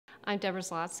I'm Deborah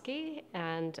Zlotsky,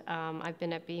 and I've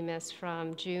been at BMIS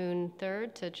from June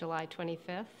 3rd to July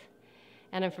 25th,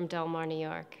 and I'm from Del Mar, New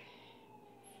York.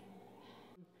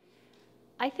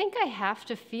 I think I have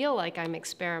to feel like I'm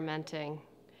experimenting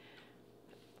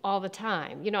all the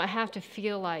time. You know, I have to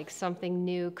feel like something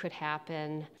new could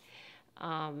happen,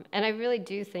 and I really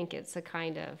do think it's a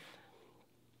kind of,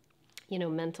 you know,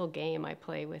 mental game I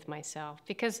play with myself,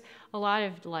 because a lot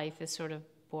of life is sort of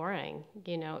boring,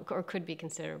 you know, or could be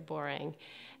considered boring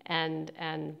and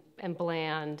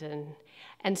bland,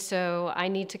 and so I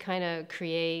need to kind of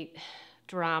create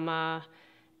drama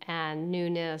and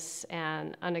newness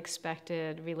and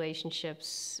unexpected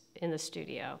relationships in the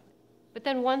studio. But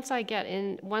then once I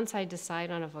decide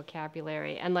on a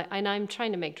vocabulary, and I'm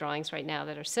trying to make drawings right now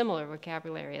that are similar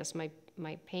vocabulary as my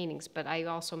paintings, but I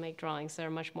also make drawings that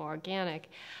are much more organic.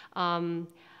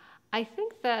 I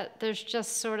think that there's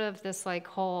just sort of this like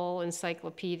whole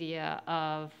encyclopedia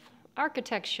of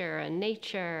architecture and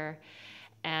nature,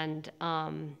 and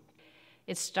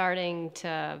it's starting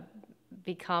to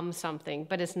become something,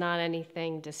 but it's not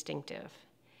anything distinctive.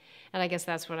 And I guess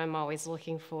that's what I'm always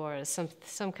looking for, is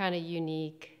some kind of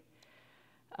unique,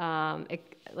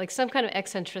 like some kind of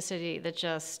eccentricity that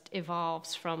just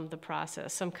evolves from the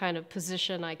process, some kind of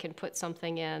position I can put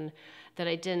something in that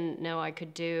I didn't know I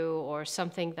could do, or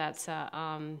something that's you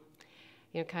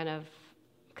know, kind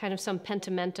of some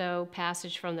pentimento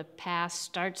passage from the past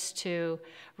starts to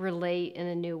relate in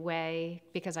a new way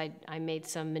because I made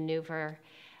some maneuver.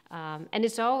 And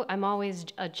I'm always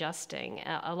adjusting.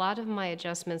 A lot of my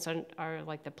adjustments are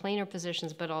like the planar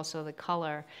positions, but also the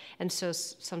color. And so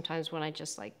sometimes when I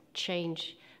just like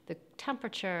change the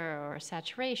temperature or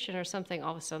saturation or something,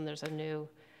 all of a sudden there's a new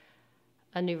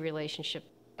relationship.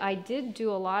 I did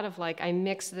do a lot of like, I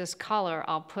mix this color,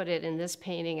 I'll put it in this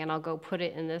painting, and I'll go put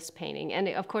it in this painting. And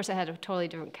of course I had a totally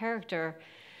different character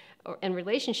and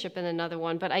relationship in another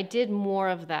one, but I did more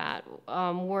of that.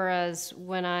 Whereas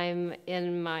when I'm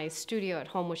in my studio at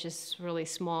home, which is really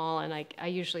small, and I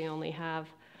usually only have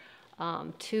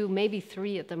 2, maybe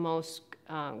 3 at the most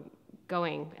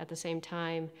going at the same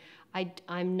time,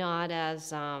 I'm not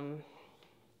as, I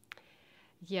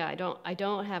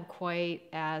don't have quite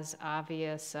as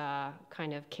obvious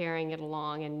kind of carrying it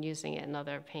along and using it in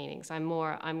other paintings.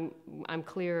 I'm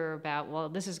clearer about, well,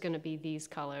 this is going to be these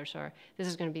colors, or this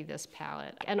is going to be this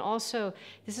palette. And also,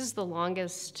 this is the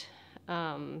longest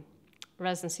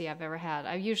residency I've ever had.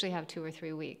 I usually have 2 or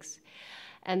 3 weeks.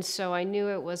 And so I knew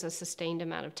it was a sustained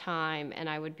amount of time, and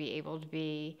I would be able to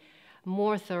be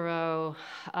more thorough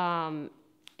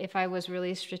if I was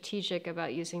really strategic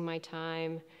about using my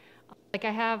time. Like,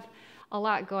 I have a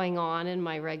lot going on in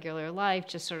my regular life,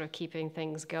 just sort of keeping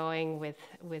things going with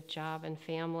job and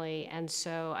family. And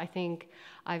so I think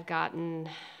I've gotten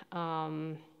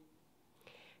kind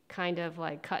of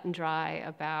like cut and dry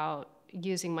about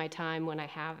using my time when I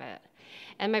have it.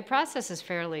 And my process is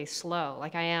fairly slow.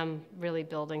 Like, I am really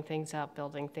building things up.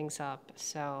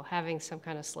 So having some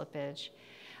kind of slippage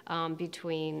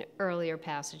between earlier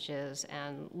passages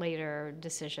and later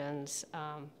decisions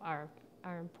are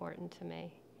important to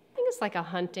me. I think it's like a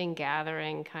hunting,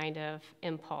 gathering kind of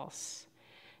impulse.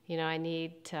 You know, I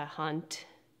need to hunt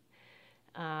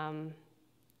and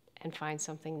find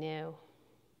something new.